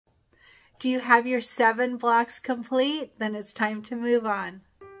Do you have your 7 blocks complete? Then it's time to move on.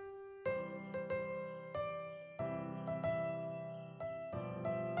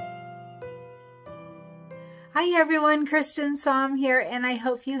 Hi everyone, Cristin here, and I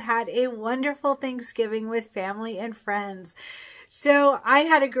hope you had a wonderful Thanksgiving with family and friends. So I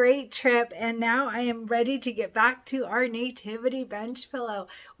had a great trip, and now I am ready to get back to our Nativity Bench Pillow.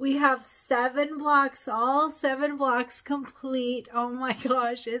 We have 7 blocks, all 7 blocks complete. Oh my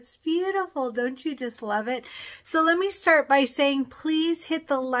gosh, it's beautiful. Don't you just love it? So let me start by saying, please hit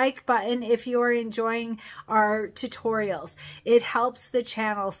the like button if you are enjoying our tutorials. It helps the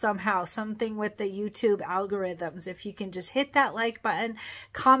channel somehow, something with the YouTube algorithms. If you can just hit that like button,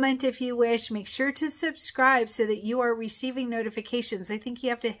 comment if you wish, make sure to subscribe so that you are receiving notifications. I think you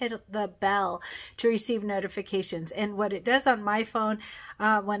have to hit the bell to receive notifications. And what it does on my phone,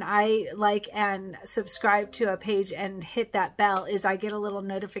 when I like and subscribe to a page and hit that bell, is I get a little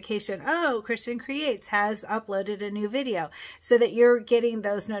notification. Oh, Cristin Creates has uploaded a new video, so that you're getting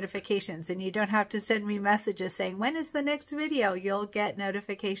those notifications and you don't have to send me messages saying, when is the next video? You'll get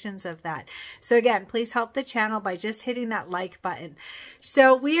notifications of that. So again, please help the channel by just hitting that like button.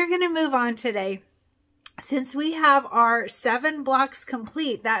 So we are going to move on today. Since we have our 7 blocks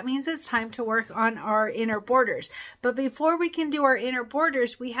complete, that means it's time to work on our inner borders. But before we can do our inner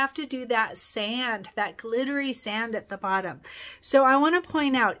borders, we have to do that sand, that glittery sand at the bottom. So I want to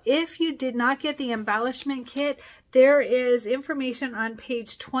point out, if you did not get the embellishment kit, there is information on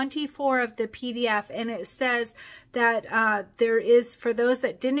page 24 of the PDF, and it says that there is, for those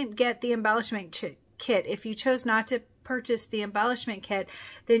that didn't get the embellishment kit, if you chose not to purchase the embellishment kit,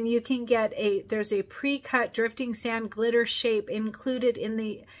 then you can get there's a pre-cut drifting sand glitter shape included in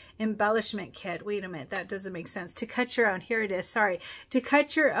the embellishment kit. Wait a minute, that doesn't make sense. To cut your own, here it is, sorry. To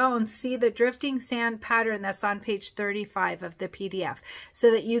cut your own, see the drifting sand pattern that's on page 35 of the PDF,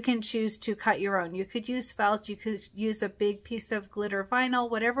 so that you can choose to cut your own. You could use felt, you could use a big piece of glitter vinyl,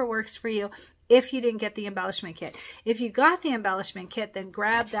 whatever works for you, if you didn't get the embellishment kit. If you got the embellishment kit, then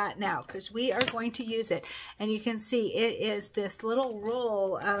grab that now, because we are going to use it. And you can see it is this little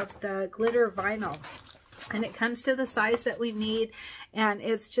roll of the glitter vinyl, and it comes to the size that we need, and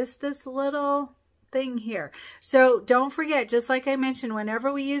it's just this little thing here. So don't forget, just like I mentioned,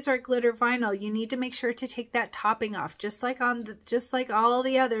 whenever we use our glitter vinyl, you need to make sure to take that topping off. Just like all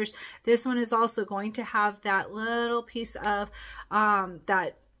the others, this one is also going to have that little piece of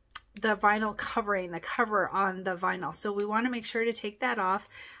the vinyl covering, the cover on the vinyl. So we want to make sure to take that off,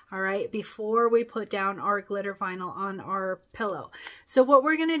 all right, before we put down our glitter vinyl on our pillow. So what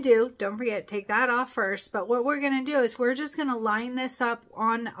we're going to do, don't forget, take that off first, but what we're going to do is we're just going to line this up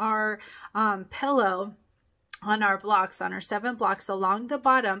on our pillow, on our blocks, on our 7 blocks along the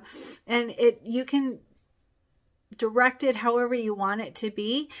bottom, and you can direct it however you want it to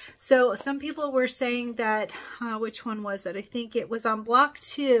be. So some people were saying that, which one was it? I think it was on block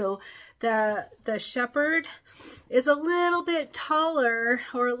 2, the shepherd is a little bit taller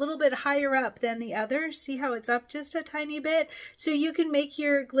or a little bit higher up than the others. See how it's up just a tiny bit? So you can make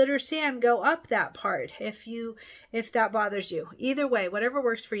your glitter sand go up that part if that bothers you. Either way, whatever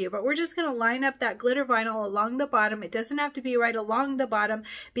works for you. But we're just going to line up that glitter vinyl along the bottom. It doesn't have to be right along the bottom,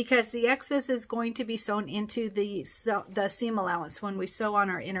 because the excess is going to be sewn into the seam allowance when we sew on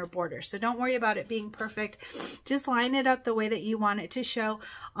our inner border. So don't worry about it being perfect. Just line it up the way that you want it to show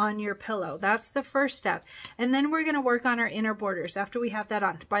on your pillow. That's the first step. And then we're going to work on our inner borders after we have that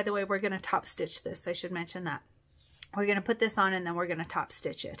on. By the way, we're going to top stitch this. I should mention that. We're going to put this on and then we're going to top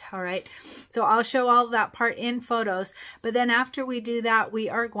stitch it. All right. So I'll show all of that part in photos, but then after we do that, we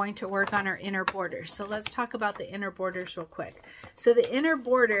are going to work on our inner borders. So let's talk about the inner borders real quick. So the inner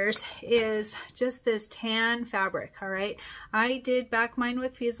borders is just this tan fabric. All right. I did back mine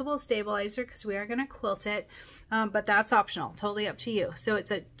with fusible stabilizer because we are going to quilt it. But that's optional, totally up to you. So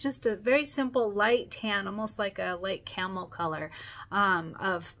it's just a very simple light tan, almost like a light camel color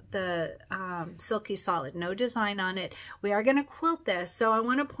of the silky solid, no design on it. We are going to quilt this. So I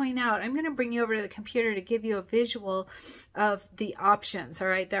want to point out, I'm going to bring you over to the computer to give you a visual of the options. All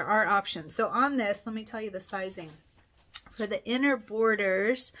right, there are options. So on this, let me tell you the sizing. For the inner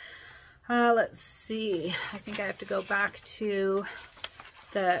borders, let's see, I think I have to go back to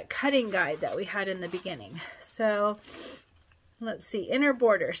the cutting guide that we had in the beginning. So let's see, inner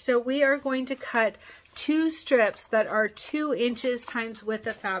border. So we are going to cut 2 strips that are 2 inches times width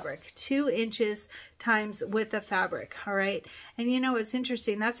of fabric, 2 inches times width of fabric. All right. And you know, it's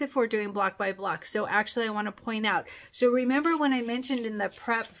interesting. That's if we're doing block by block. So actually I want to point out, so remember when I mentioned in the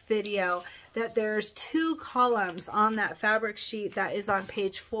prep video that there's 2 columns on that fabric sheet that is on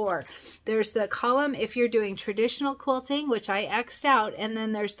page 4. There's the column if you're doing traditional quilting, which I X'd out, and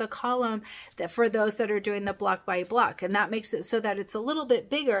then there's the column that for those that are doing the block by block, and that makes it so that it's a little bit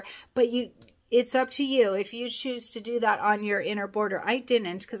bigger, but it's up to you if you choose to do that on your inner border. I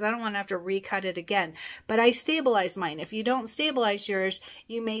didn't because I don't want to have to recut it again, but I stabilized mine. If you don't stabilize yours,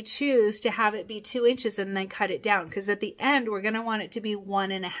 you may choose to have it be 2 inches and then cut it down, because at the end we're going to want it to be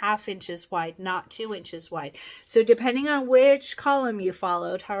 1.5 inches wide, not 2 inches wide. So depending on which column you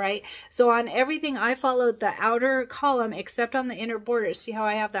followed, all right? So on everything I followed the outer column except on the inner border. See how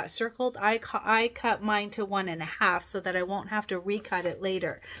I have that circled? I cut mine to 1.5 so that I won't have to recut it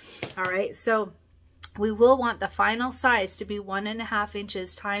later. All right, so we will want the final size to be 1.5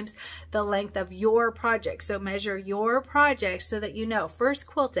 inches times the length of your project. So measure your project so that you know. First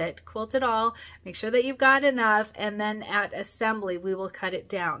quilt it all, make sure that you've got enough, and then at assembly we will cut it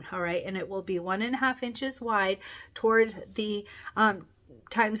down. All right, and it will be 1.5 inches wide toward the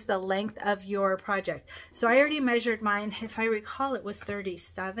times the length of your project. So I already measured mine. If I recall, it was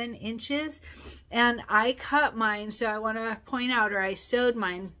 37 inches, and I cut mine. So I want to point out, or I sewed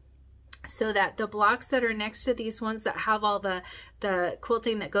mine so that the blocks that are next to these ones that have all the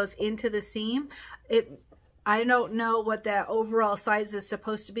quilting that goes into the seam, I don't know what the overall size is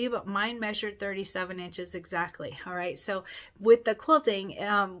supposed to be, but mine measured 37 inches exactly. All right. So with the quilting,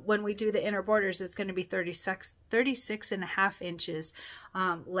 when we do the inner borders, it's going to be 36.5 inches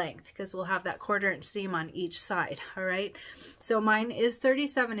length, because we'll have that 1/4 inch seam on each side. All right. So mine is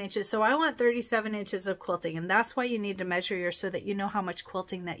 37 inches. So I want 37 inches of quilting, and that's why you need to measure yours so that you know how much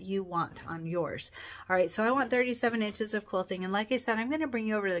quilting that you want on yours. All right. So I want 37 inches of quilting. And like I said, I'm going to bring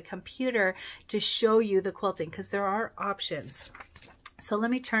you over to the computer to show you the quilting, because there are options. So let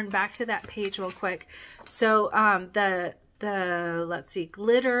me turn back to that page real quick. So let's see,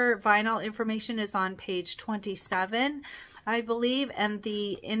 glitter vinyl information is on page 27, I believe, and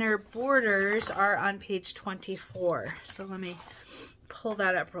the inner borders are on page 24. So let me pull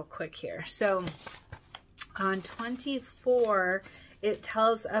that up real quick here. So on 24, it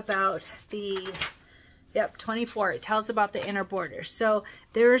tells about the 24. It tells about the inner borders. So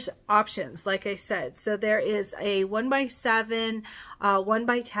there's options, like I said. So there is a 1x7,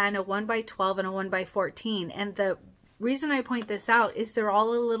 1x10, a 1x12, and a 1x14. And the reason I point this out is they're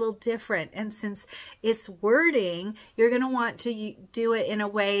all a little different. And since it's wording, you're going to want to do it in a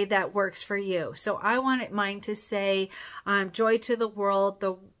way that works for you. So I wanted mine to say, joy to the world,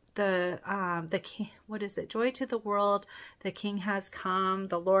 the king, what is it? Joy to the world, the king has come,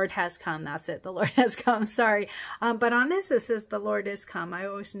 the Lord has come. That's it. The Lord has come. Sorry. But on this, it says the Lord is come. I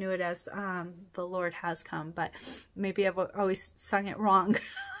always knew it as the Lord has come, but maybe I've always sung it wrong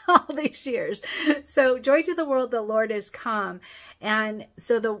all these years. So joy to the world, the Lord is come. And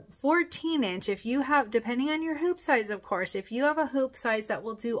so the 14 inch, if you have, depending on your hoop size, of course, if you have a hoop size that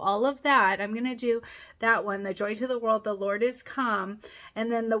will do all of that, I'm going to do that one, the joy to the world, the Lord is come.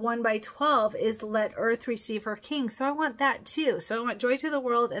 And then the 1x12 is let earth receive her king. So I want that too. So I want joy to the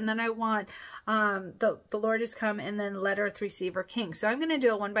world, and then I want the Lord is come, and then let earth receive her king. So I'm going to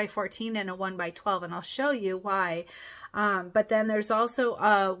do a 1x14 and a 1x12, and I'll show you why. But then there's also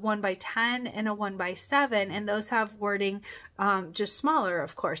a 1x10 and a 1x7, and those have wording just smaller,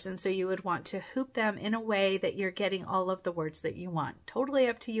 of course. And so you would want to hoop them in a way that you're getting all of the words that you want. Totally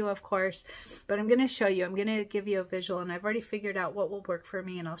up to you, of course, but I'm going to show you. I'm going to give you a visual, and I've already figured out what will work for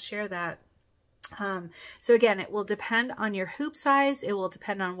me, and I'll share that. So again, it will depend on your hoop size. It will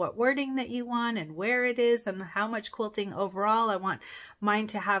depend on what wording that you want and where it is and how much quilting overall. I want mine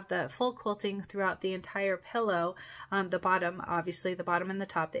to have the full quilting throughout the entire pillow. The bottom, obviously the bottom and the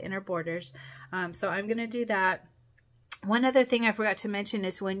top, the inner borders. So I'm going to do that. One other thing I forgot to mention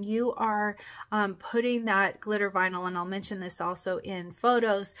is when you are putting that glitter vinyl, and I'll mention this also in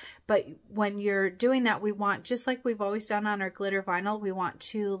photos, but when you're doing that, we want, just like we've always done on our glitter vinyl, we want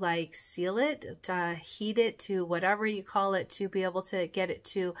to like seal it, to heat it, to whatever you call it, to be able to get it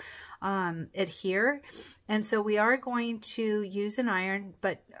to adhere. And so we are going to use an iron,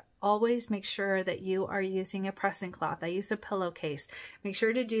 but always make sure that you are using a pressing cloth. I use a pillowcase. Make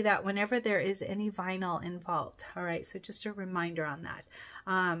sure to do that whenever there is any vinyl involved. All right, so just a reminder on that.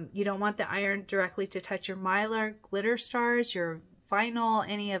 You don't want the iron directly to touch your mylar, glitter stars, your vinyl,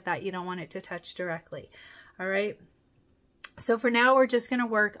 any of that. You don't want it to touch directly. All right. So for now, we're just going to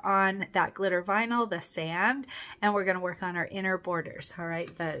work on that glitter vinyl, the sand, and we're going to work on our inner borders. All right,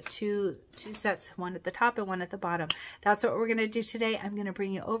 the two sets, one at the top and one at the bottom. That's what we're going to do today. I'm going to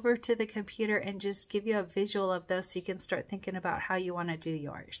bring you over to the computer and just give you a visual of those so you can start thinking about how you want to do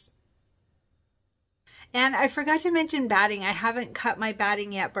yours. And I forgot to mention batting. I haven't cut my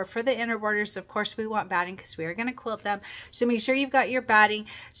batting yet, but for the inner borders, of course, we want batting because we are going to quilt them. So make sure you've got your batting.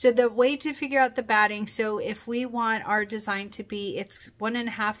 So the way to figure out the batting, so if we want our design to be, it's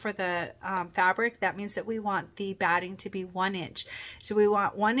 1.5 for the fabric, that means that we want the batting to be 1 inch. So we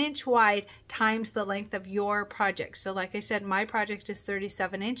want 1 inch wide times the length of your project. So like I said, my project is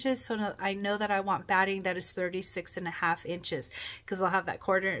 37 inches. So I know that I want batting that is 36.5 inches because I'll have that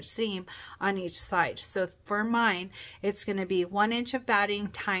quarter seam on each side. So for mine, it's going to be 1 inch of batting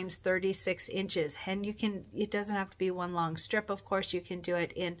times 36 inches. And you can, it doesn't have to be one long strip. Of course, you can do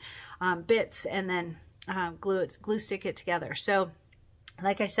it in bits and then glue stick it together. So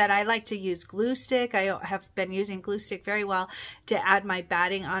like I said, I like to use glue stick. I have been using glue stick very well to add my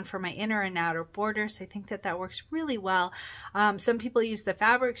batting on for my inner and outer borders. I think that that works really well. Some people use the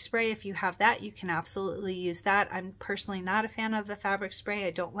fabric spray. If you have that, you can absolutely use that. I'm personally not a fan of the fabric spray.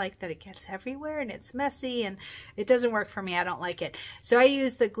 I don't like that it gets everywhere and it's messy and it doesn't work for me. I don't like it. So I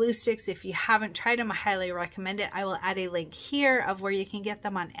use the glue sticks. If you haven't tried them, I highly recommend it. I will add a link here of where you can get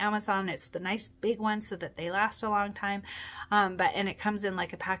them on Amazon. It's the nice big ones so that they last a long time. And it comes in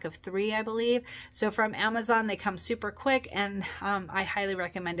like a pack of 3, I believe. So from Amazon, they come super quick, and I highly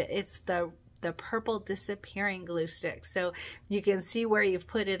recommend it. It's the purple disappearing glue stick. So you can see where you've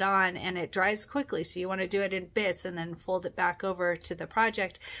put it on and it dries quickly. So you want to do it in bits and then fold it back over to the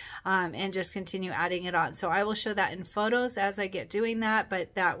project and just continue adding it on. So I will show that in photos as I get doing that,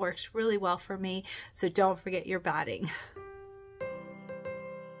 but that works really well for me. So don't forget your batting.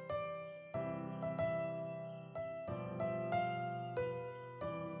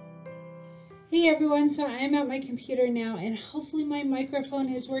 Hey everyone, so I am at my computer now and hopefully my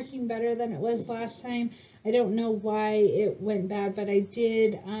microphone is working better than it was last time. I don't know why it went bad, but I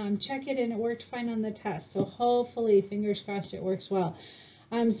did check it and it worked fine on the test. So hopefully, fingers crossed, it works well.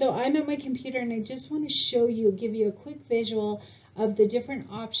 So I'm at my computer and I just want to show you, give you a quick visual of the different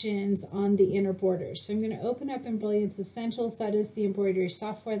options on the inner borders. So I'm going to open up Embellishment Essentials. That is the embroidery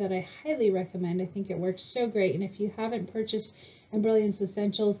software that I highly recommend. I think it works so great. And if you haven't purchased Embellishment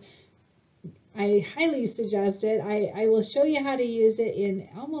Essentials, I highly suggest it. I will show you how to use it in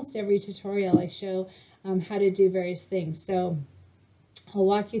almost every tutorial. I show how to do various things. So I'll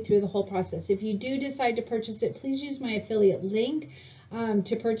walk you through the whole process. If you do decide to purchase it, please use my affiliate link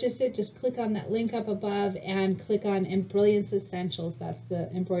to purchase it. Just click on that link up above and click on Embellishment Essentials. That's the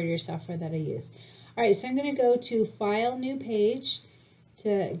embroidery software that I use. All right, so I'm going to go to File, New Page,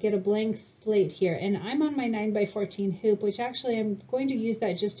 to get a blank slate here, and I'm on my 9x14 hoop, which actually I'm going to use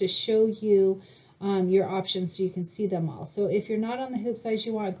that just to show you your options so you can see them all. So if you're not on the hoop size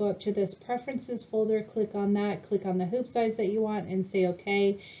you want, go up to this Preferences folder, click on that, click on the hoop size that you want and say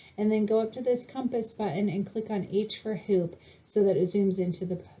OK, and then go up to this compass button and click on H for hoop so that it zooms into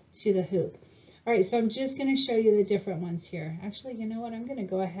the hoop. All right, so I'm just going to show you the different ones here. Actually, you know what? I'm going to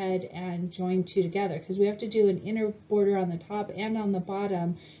go ahead and join 2 together because we have to do an inner border on the top and on the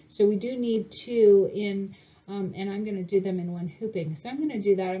bottom. So we do need 2 in, and I'm going to do them in one hooping. So I'm going to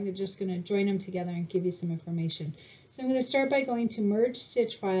do that. I'm just going to join them together and give you some information. So I'm going to start by going to Merge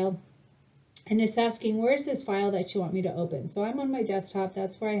Stitch File, and it's asking, where's this file that you want me to open? So I'm on my desktop.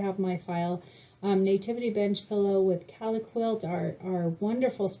 That's where I have my file. Nativity Bench Pillow with Caliquilt, our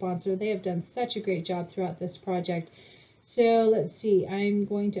wonderful sponsor. They have done such a great job throughout this project. So let's see, I'm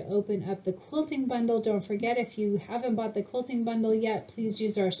going to open up the quilting bundle. Don't forget, if you haven't bought the quilting bundle yet, please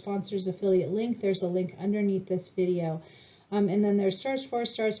use our sponsor's affiliate link. There's a link underneath this video. And then there's stars 4,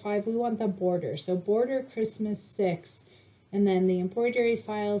 stars 5. We want the border. So border Christmas 6. And then the embroidery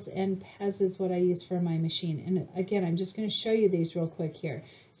files and Pez is what I use for my machine. And again, I'm just going to show you these real quick here.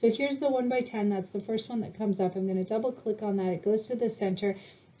 So here's the 1x10. That's the first one that comes up. I'm going to double click on that. It goes to the center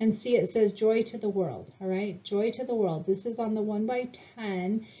and see it says Joy to the World. All right, Joy to the World. This is on the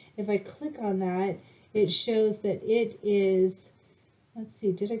 1x10. If I click on that, it shows that it is, let's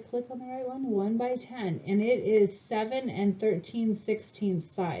see, did I click on the right one? 1x10. And it is 7 and 13/16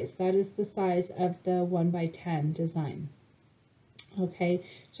 size. That is the size of the 1x10 design. Okay,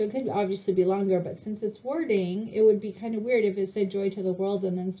 so it could obviously be longer, but since it's wording, it would be kind of weird if it said Joy to the World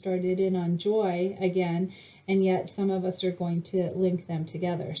and then started in on Joy again, and yet some of us are going to link them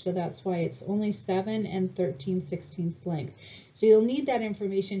together. So that's why it's only 7 and 13/16 length. So you'll need that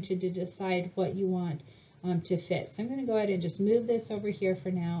information to decide what you want to fit. So I'm going to go ahead and just move this over here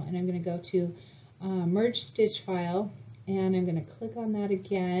for now, and I'm going to go to Merge Stitch File, and I'm going to click on that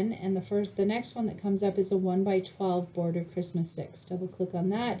again, and the next one that comes up is a 1x12 border Christmas 6. Double click on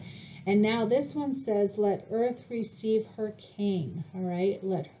that, and now this one says let earth receive her king. All right,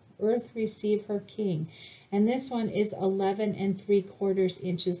 let earth receive her king, and this one is 11 3/4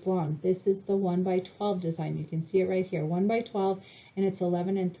 inches long. This is the 1x12 design. You can see it right here, 1x12, and it's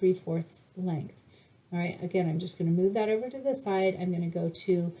 11 3/4 length. All right, again, I'm just going to move that over to the side. I'm going to go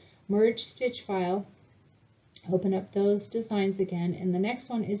to merge stitch file, open up those designs again, and the next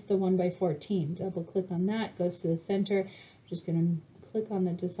one is the 1x14. Double click on that, goes to the center. I'm just going to click on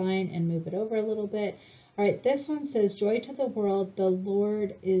the design and move it over a little bit. All right, this one says, joy to the world, the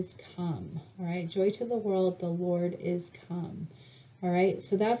Lord is come. All right, joy to the world, the Lord is come. All right,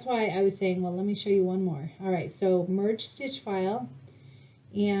 so that's why I was saying, well, let me show you one more. All right, so merge stitch file,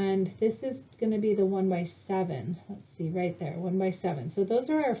 and this is going to be the 1x7. Let's see, right there, 1x7. So those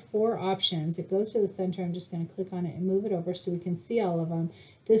are our 4 options. It goes to the center. I'm just going to click on it and move it over so we can see all of them.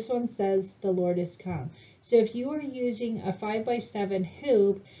 This one says, the Lord is come. So if you are using a 5x7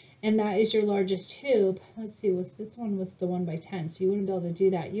 hoop, and that is your largest hoop, let's see, this one was the 1x10, so you wouldn't be able to do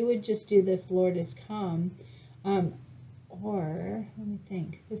that. You would just do this Lord is come, or let me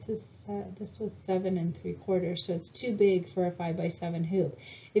think, this was 7 3/4, so it's too big for a 5x7 hoop.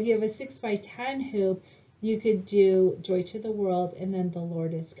 If you have a 6x10 hoop, you could do joy to the world and then the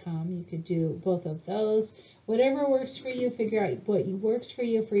Lord is come. You could do both of those. Whatever works for you, figure out what works for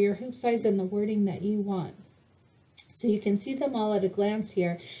you for your hoop size and the wording that you want. So you can see them all at a glance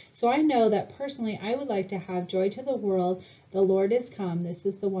here. So I know that personally I would like to have joy to the world, the Lord is come. This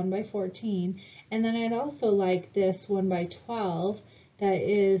is the 1x14. And then I'd also like this 1x12 that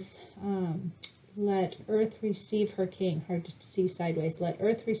is let earth receive her king. Hard to see sideways. Let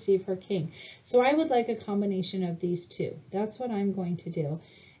earth receive her king. So I would like a combination of these two. That's what I'm going to do.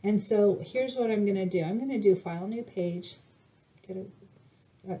 And so here's what I'm going to do. I'm going to do file new page, get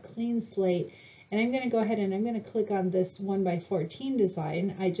a clean slate. And I'm going to go ahead and I'm going to click on this 1x14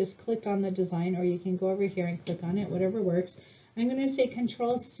 design. I just clicked on the design, or you can go over here and click on it, whatever works. I'm going to say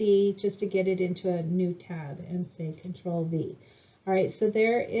Control C just to get it into a new tab and say Control V. All right, so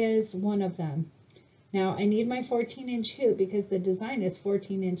there is one of them. Now I need my 14-inch hoop because the design is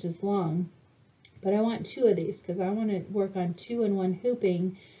 14 inches long, but I want 2 of these because I want to work on 2-in-1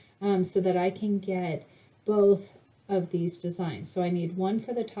 hooping so that I can get both of these designs. So I need one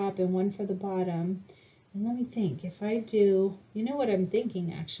for the top and one for the bottom. And let me think, if I do, you know what I'm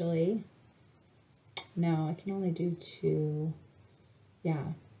thinking actually? No, I can only do 2.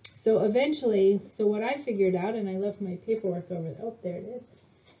 Yeah. So eventually, so what I figured out, and I left my paperwork over there. Oh, there it is.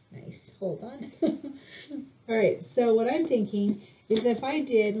 Nice. Hold on. All right. So what I'm thinking is if I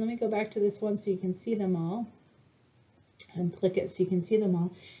did, let me go back to this one so you can see them all. And click it so you can see them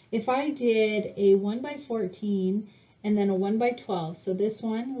all. If I did a 1x14 and then a 1x12, so this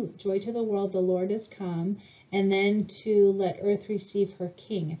one, joy to the world, the Lord is come, and then to let earth receive her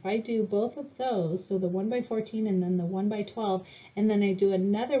king. If I do both of those, so the 1x14 and then the 1x12, and then I do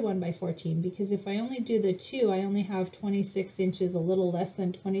another 1x14, because if I only do the 2, I only have 26 inches, a little less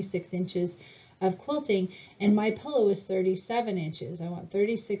than 26 inches of quilting, and my pillow is 37 inches. I want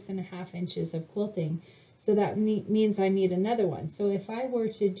 36.5 inches of quilting. So that means I need another one. So if I were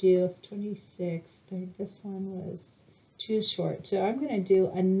to do 26, this one was too short. So I'm going to do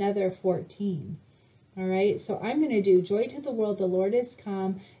another 14. All right, so I'm going to do joy to the world, the Lord is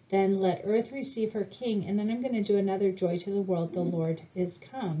come, then let earth receive her king, and then I'm going to do another joy to the world, the Lord is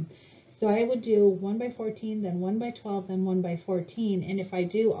come. So I would do 1x14, then 1x12, then 1x14, and if I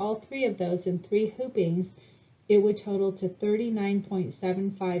do all 3 of those in 3 hoopings, it would total to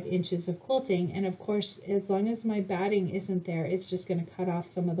 39.75 inches of quilting. And of course, as long as my batting isn't there, it's just going to cut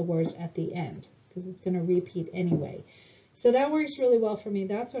off some of the words at the end because it's going to repeat anyway. So that works really well for me.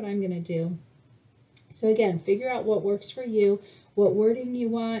 That's what I'm going to do. So again, figure out what works for you, what wording you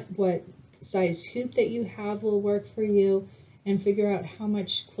want, what size hoop that you have will work for you, and figure out how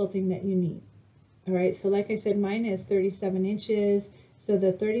much quilting that you need. All right, so like I said, mine is 37 inches. So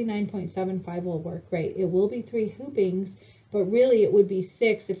the 39.75 will work great. It will be 3 hoopings, but really it would be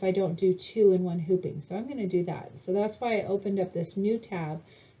 6 if I don't do 2-in-1 hooping. So I'm going to do that. So that's why I opened up this new tab.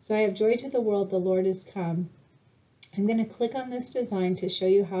 So I have joy to the world, the Lord is come. I'm going to click on this design to show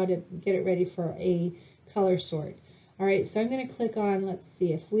you how to get it ready for a color sort. All right, so I'm going to click on, let's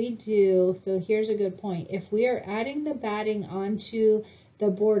see, if we do, so here's a good point. If we are adding the batting onto the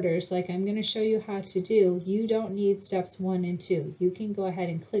borders, like I'm going to show you how to do, you don't need steps 1 and 2. You can go ahead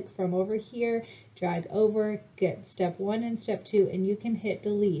and click from over here, drag over, get step 1 and step 2, and you can hit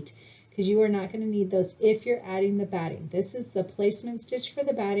delete. because you are not going to need those if you're adding the batting. This is the placement stitch for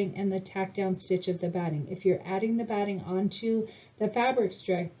the batting and the tack down stitch of the batting. If you're adding the batting onto the fabric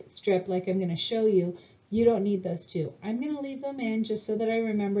strip like I'm going to show you, you don't need those two. I'm going to leave them in just so that I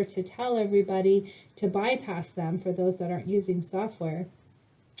remember to tell everybody to bypass them for those that aren't using software.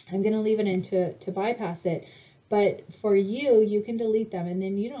 I'm going to leave it in to bypass it. But for you, you can delete them and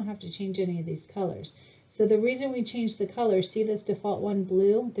then you don't have to change any of these colors. So the reason we changed the colors, see this default one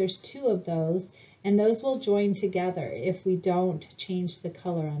blue? There's two of those, and those will join together if we don't change the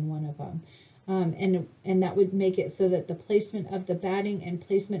color on one of them. And that would make it so that the placement of the batting and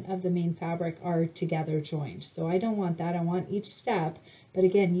placement of the main fabric are together joined. So I don't want that. I want each step, but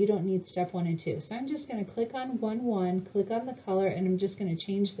again, you don't need step 1 and 2. So I'm just going to click on 1, click on the color, and I'm just going to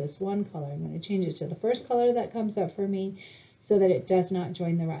change this one color. I'm going to change it to the first color that comes up for me so that it does not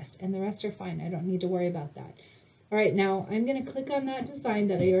join the rest. And the rest are fine. I don't need to worry about that. All right, now I'm going to click on that design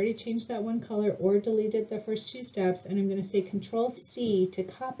that I already changed that one color or deleted the first 2 steps, and I'm going to say Control C to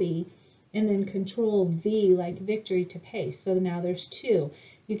copy, and then Control V like victory to paste. So now there's 2.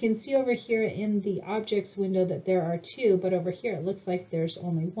 You can see over here in the objects window that there are 2, but over here it looks like there's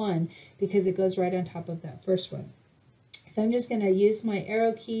only 1 because it goes right on top of that first one. So I'm just going to use my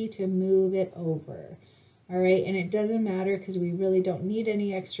arrow key to move it over. All right, and it doesn't matter because we really don't need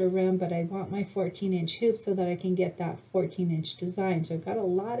any extra room, but I want my 14-inch hoop so that I can get that 14-inch design. So I've got a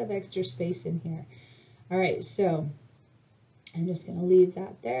lot of extra space in here. All right, so I'm just going to leave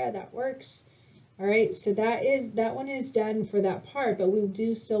that there. That works. All right, so that one is done for that part, but we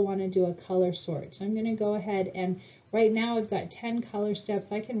do still want to do a color sort. So I'm going to go ahead, and right now I've got 10 color steps.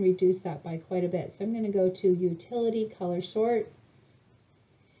 I can reduce that by quite a bit. So I'm going to go to Utility, Color Sort.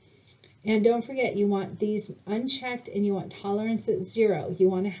 And don't forget, you want these unchecked and you want tolerance at 0. You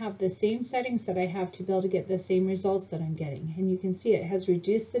want to have the same settings that I have to be able to get the same results that I'm getting. And you can see it has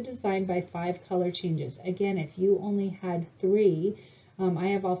reduced the design by 5 color changes. Again, if you only had 3, I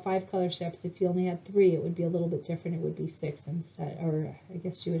have all 5 color steps. If you only had 3, it would be a little bit different. It would be 6 instead, or I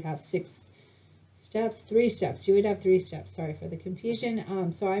guess you would have 6 steps, 3 steps. You would have 3 steps. Sorry for the confusion.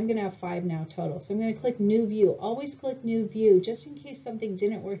 So I'm going to have 5 now total. So I'm going to click New View. Always click New View, just in case something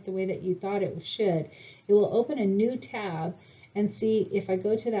didn't work the way that you thought it should. It will open a new tab and see if I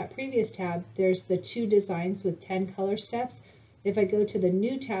go to that previous tab, there's the 2 designs with 10 color steps. If I go to the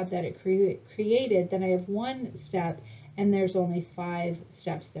new tab that it created, then I have 1 step and there's only 5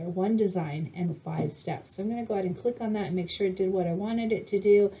 steps there. 1 design and 5 steps. So I'm going to go ahead and click on that and make sure it did what I wanted it to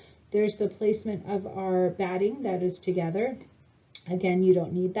do. There's the placement of our batting that is together. Again, you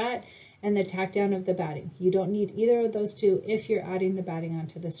don't need that. And the tack down of the batting. You don't need either of those 2 if you're adding the batting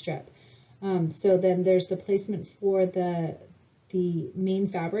onto the strip. So then there's the placement for the main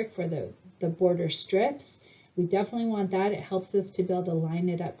fabric for the border strips. We definitely want that. It helps us to be able to line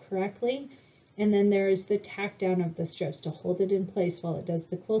it up correctly. And then there is the tack down of the strips to hold it in place while it does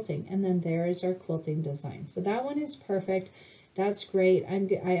the quilting. And then there is our quilting design. So that one is perfect. That's great.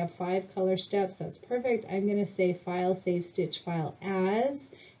 I have 5 color steps. That's perfect. I'm going to say File, Save, Stitch, File As.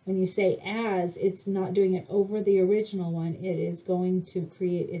 When you say As, it's not doing it over the original one. It is going to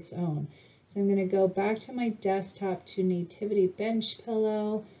create its own. So I'm going to go back to my desktop to Nativity Bench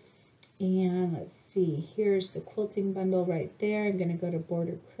Pillow. And let's see. Here's the quilting bundle right there. I'm going to go to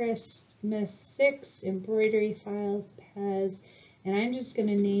Border Christmas 6, Embroidery Files, Pez. And I'm just going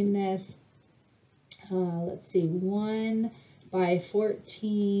to name this, let's see, 1 by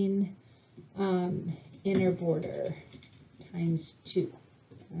 14 inner border times 2.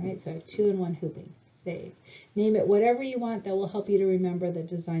 All right, so I have 2 and 1 hooping. Save. Name it whatever you want. That will help you to remember the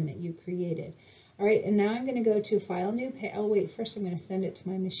design that you created. All right, and now I'm going to go to File, New Page. Oh, wait, first I'm going to send it to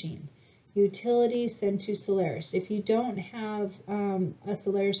my machine. Utility, send to Solaris. If you don't have a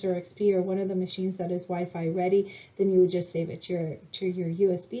Solaris or XP or one of the machines that is Wi-Fi ready, then you would just save it to your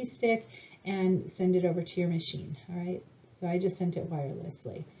USB stick and send it over to your machine. All right. So I just sent it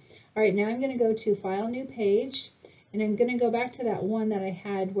wirelessly. All right, now I'm going to go to File, New Page, and I'm going to go back to that one that I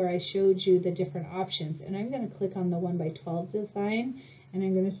had where I showed you the different options, and I'm going to click on the 1 by 12 design, and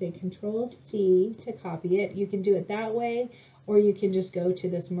I'm going to say Control C to copy it. You can do it that way, or you can just go to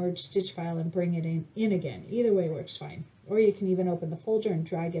this merge stitch file and bring it in again. Either way works fine. Or you can even open the folder and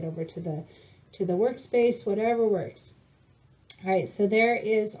drag it over to the workspace, whatever works. All right, so there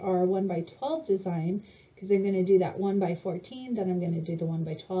is our 1 by 12 design, because I'm going to do that 1 by 14, then I'm going to do the 1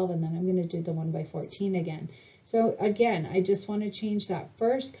 by 12, and then I'm going to do the 1 by 14 again. So again, I just want to change that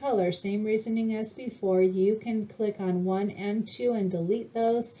first color, same reasoning as before. You can click on 1 and 2 and delete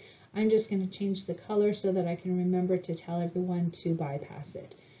those. I'm just going to change the color so that I can remember to tell everyone to bypass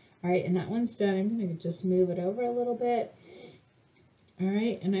it. All right, and that one's done. I'm going to just move it over a little bit. All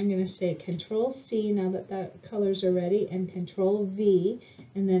right, and I'm going to say Control C now that the colors are ready, and Control V,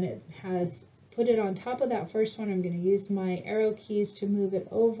 and then it has put it on top of that first one. I'm going to use my arrow keys to move it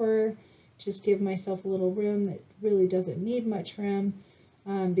over, just give myself a little room. It really doesn't need much room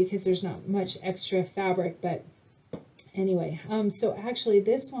because there's not much extra fabric, but anyway, so actually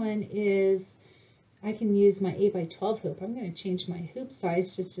this one is, I can use my 8x12 hoop. I'm going to change my hoop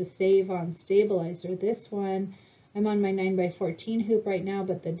size just to save on stabilizer. This one, I'm on my 9x14 hoop right now,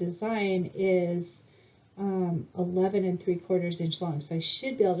 but the design is 11 3/4 inch long. So I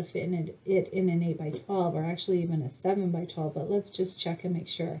should be able to fit it in an 8x12 or actually even a 7x12, but let's just check and make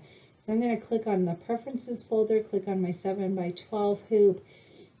sure. So I'm going to click on the Preferences folder, click on my 7x12 hoop,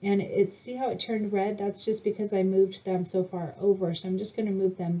 and see how it turned red? That's just because I moved them so far over. So I'm just going to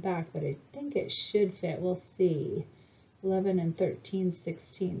move them back, but I think it should fit. We'll see. 11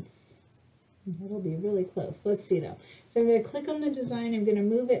 13/16. It'll be really close. Let's see though. So I'm going to click on the design. I'm going to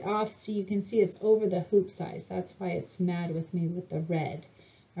move it off so you can see it's over the hoop size. That's why it's mad with me with the red.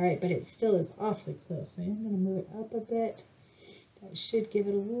 All right, but it still is awfully close. So I'm going to move it up a bit. That should give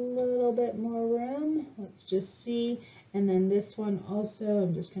it a little bit more room. Let's just see. And then this one also,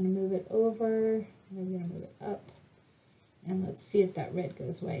 I'm just going to move it over. And I'm going to move it up. And let's see if that red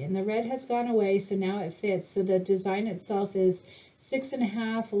goes away. And the red has gone away, so now it fits. So the design itself is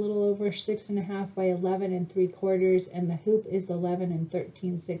 6.5, a little over 6.5 by 11 3/4, and the hoop is 11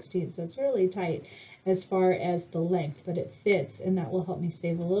 13/16. So it's really tight as far as the length, but it fits, and that will help me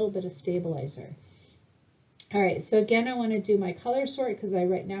save a little bit of stabilizer. All right, so again, I want to do my color sort because I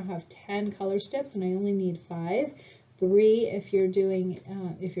right now have 10 color steps, and I only need 5, 3 if you're doing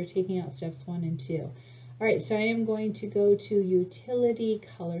if you're taking out steps 1 and 2. All right, so I am going to go to Utility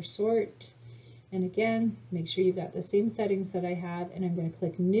Color Sort. And again, make sure you've got the same settings that I have, and I'm going to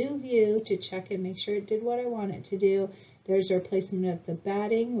click New View to check and make sure it did what I want it to do. There's our placement of the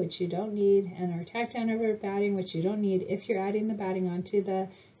batting, which you don't need, and our tack down of our batting, which you don't need if you're adding the batting onto the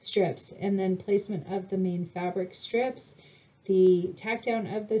strips, and then placement of the main fabric strips, the tack down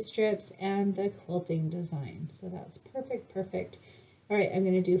of the strips, and the quilting design. So that's perfect, perfect. All right, I'm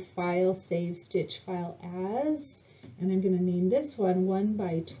going to do File, Save, Stitch File As, and I'm going to name this one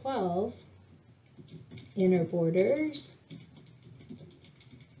 1x12. Inner borders,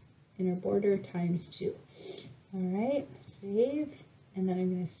 inner border times 2. All right, save, and then I'm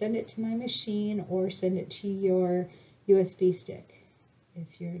going to send it to my machine or send it to your USB stick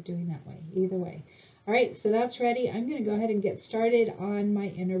if you're doing that way, either way. All right, so that's ready. I'm going to go ahead and get started on my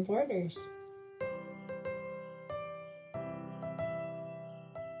inner borders.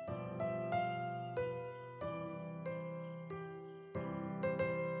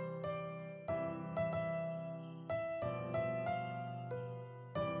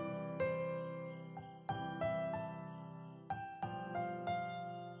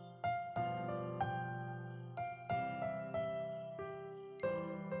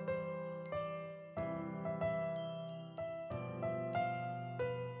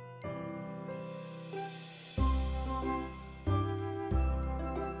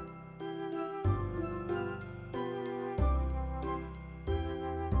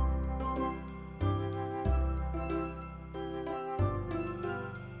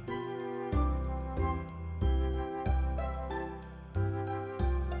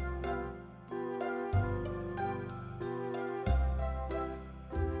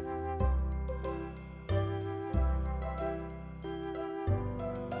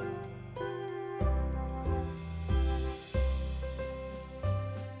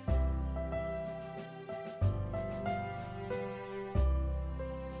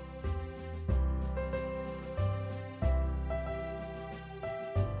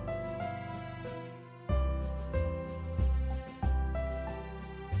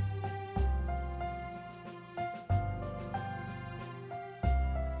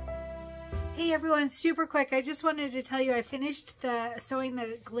 Hey everyone, super quick. I just wanted to tell you I finished sewing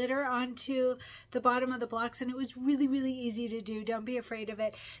the glitter onto the bottom of the blocks, and it was really, really easy to do. Don't be afraid of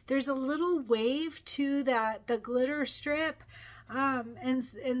it. There's a little wave to the glitter strip,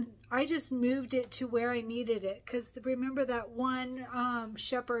 and I just moved it to where I needed it because remember that one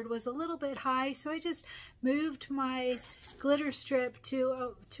shepherd was a little bit high, so I just moved my glitter strip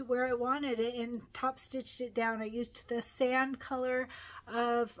to where I wanted it and top stitched it down. I used the sand color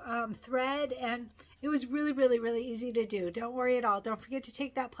of thread, and it was really, really, really easy to do. Don't worry at all. Don't forget to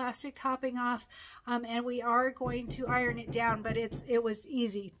take that plastic topping off, and we are going to iron it down, but it was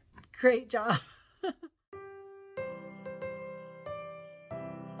easy. Great job.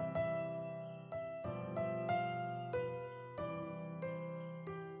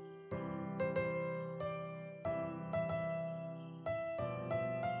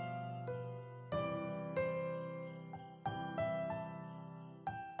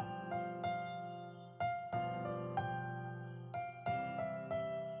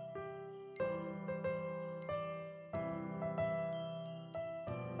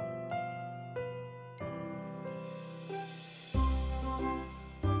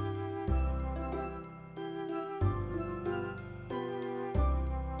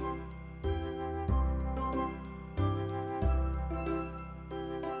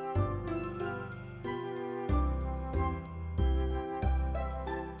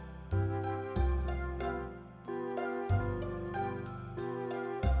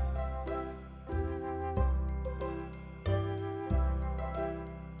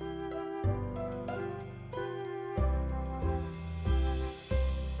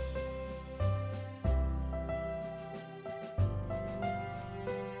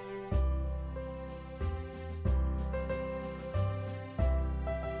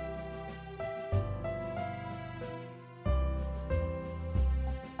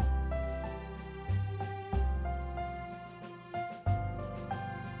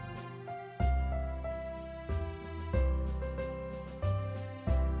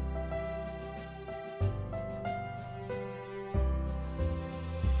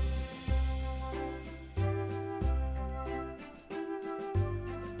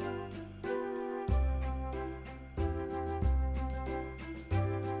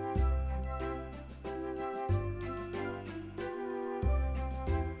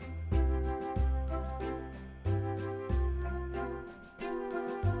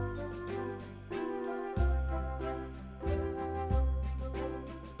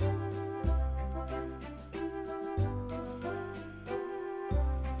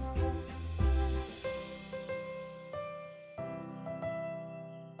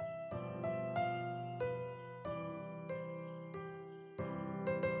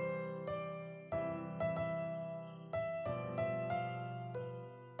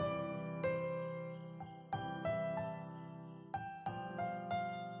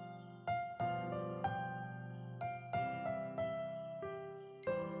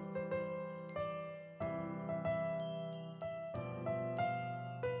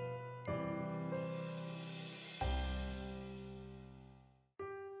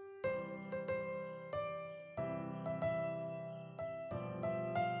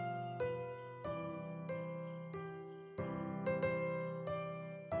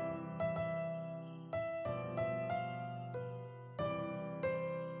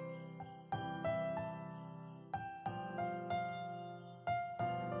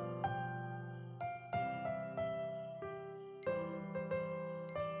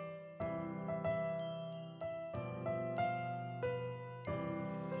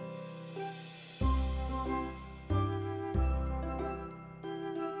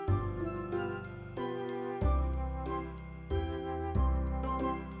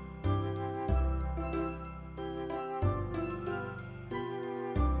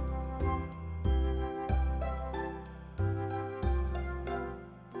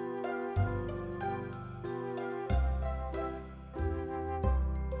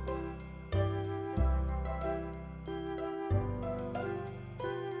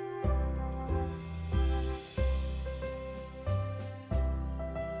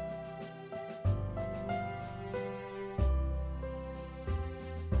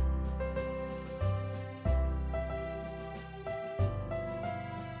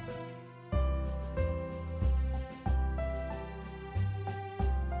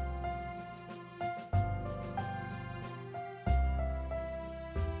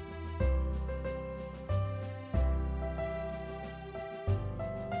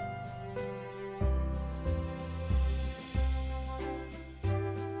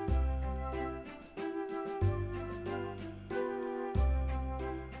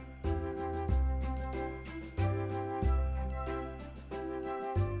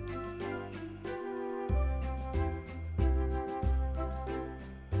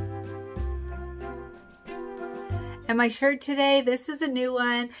 And my shirt today, this is a new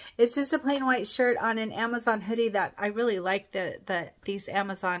one. It's just a plain white shirt on an Amazon hoodie that I really like these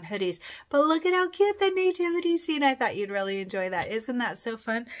Amazon hoodies. But look at how cute the nativity scene. I thought you'd really enjoy that. Isn't that so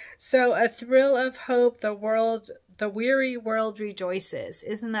fun? So a thrill of hope, the weary world rejoices.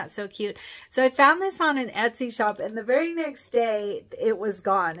 Isn't that so cute? So I found this on an Etsy shop, and the very next day it was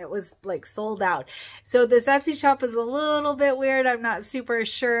gone. It was like sold out. So this Etsy shop is a little bit weird. I'm not super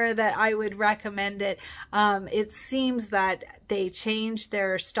sure that I would recommend it. It seems that they change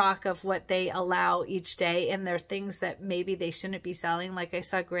their stock of what they allow each day, and there are things that maybe they shouldn't be selling. Like I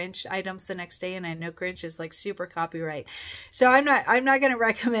saw Grinch items the next day, and I know Grinch is like super copyright. So I'm not going to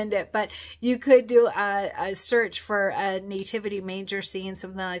recommend it, but you could do a search for a nativity manger scene,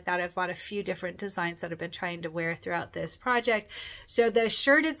 something like that. I've bought a few different designs that I've been trying to wear throughout this project. So the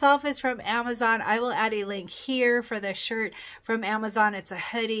shirt itself is from Amazon. I will add a link here for the shirt from Amazon. It's a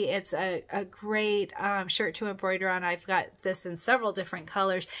hoodie. It's a great shirt to embroider on. I've got this in several different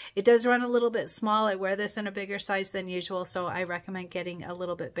colors. It does run a little bit small. I wear this in a bigger size than usual, so I recommend getting a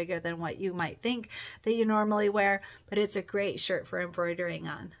little bit bigger than what you might think that you normally wear, but it's a great shirt for embroidering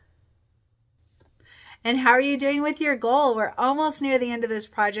on. And how are you doing with your goal? We're almost near the end of this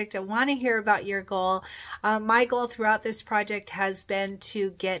project. I want to hear about your goal. My goal throughout this project has been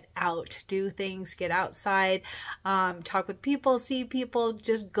to get out, do things, get outside, talk with people, see people,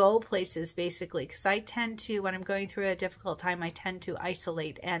 just go places basically. Because I tend to, when I'm going through a difficult time, I tend to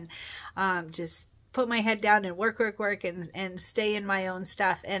isolate and just put my head down and work and stay in my own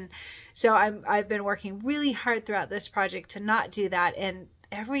stuff. And so I've been working really hard throughout this project to not do that. And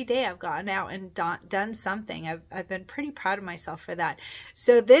every day I've gone out and done something. I've been pretty proud of myself for that.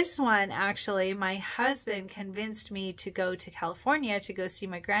 So this one, actually, my husband convinced me to go to California to go see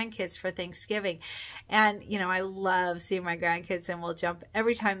my grandkids for Thanksgiving. And, you know, I love seeing my grandkids, and we'll jump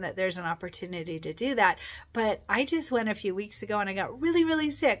every time that there's an opportunity to do that. But I just went a few weeks ago and I got really,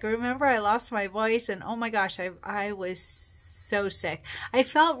 really sick. Remember, I lost my voice, and oh my gosh, I was so sick. I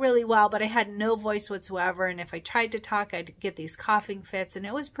felt really well, but I had no voice whatsoever, and if I tried to talk, I'd get these coughing fits, and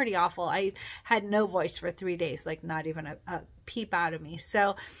it was pretty awful. I had no voice for 3 days, like not even a peep out of me.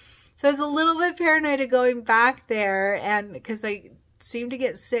 So I was a little bit paranoid of going back there, and because I seem to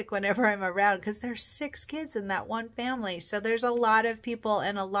get sick whenever I'm around, because there's 6 kids in that one family, so there's a lot of people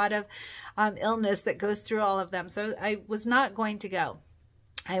and a lot of illness that goes through all of them. So I was not going to go.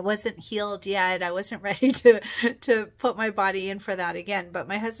 I wasn't healed yet. I wasn't ready to put my body in for that again. But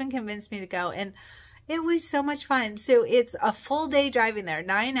my husband convinced me to go, and it was so much fun. So it's a full day driving there,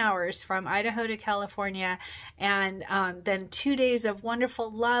 9 hours from Idaho to California, and then 2 days of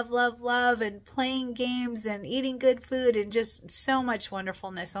wonderful love, and playing games and eating good food and just so much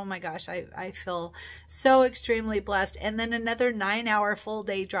wonderfulness. Oh my gosh, I feel so extremely blessed. And then another 9-hour full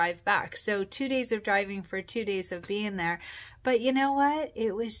day drive back. So 2 days of driving for 2 days of being there. But you know what?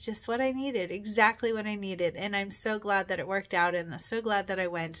 It was just what I needed, exactly what I needed. And I'm so glad that it worked out, and so glad that I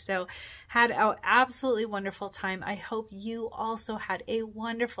went. So had an absolutely wonderful time. I hope you also had a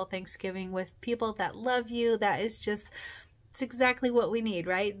wonderful Thanksgiving with people that love you. That is just, it's exactly what we need,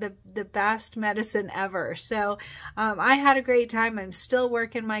 right? The best medicine ever. So I had a great time. I'm still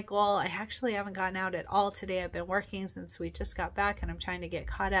working my goal. I actually haven't gotten out at all today. I've been working since we just got back, and I'm trying to get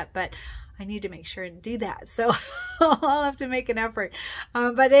caught up, but I need to make sure and do that. So I'll have to make an effort.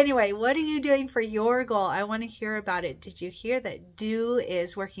 But anyway, what are you doing for your goal? I want to hear about it. Did you hear that Dew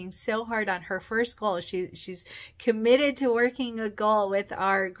is working so hard on her first goal? She's committed to working a goal with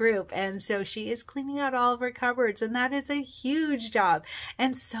our group. And so she is cleaning out all of her cupboards. And that is a huge job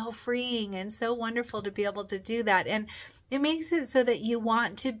and so freeing and so wonderful to be able to do that. And it makes it so that you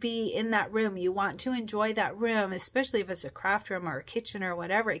want to be in that room. You want to enjoy that room, especially if it's a craft room or a kitchen or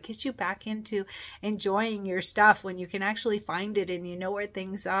whatever. It gets you back into enjoying your stuff when you can actually find it and you know where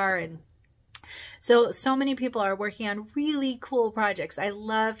things are. And so many people are working on really cool projects. I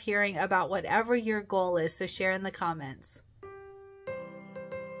love hearing about whatever your goal is, so share in the comments.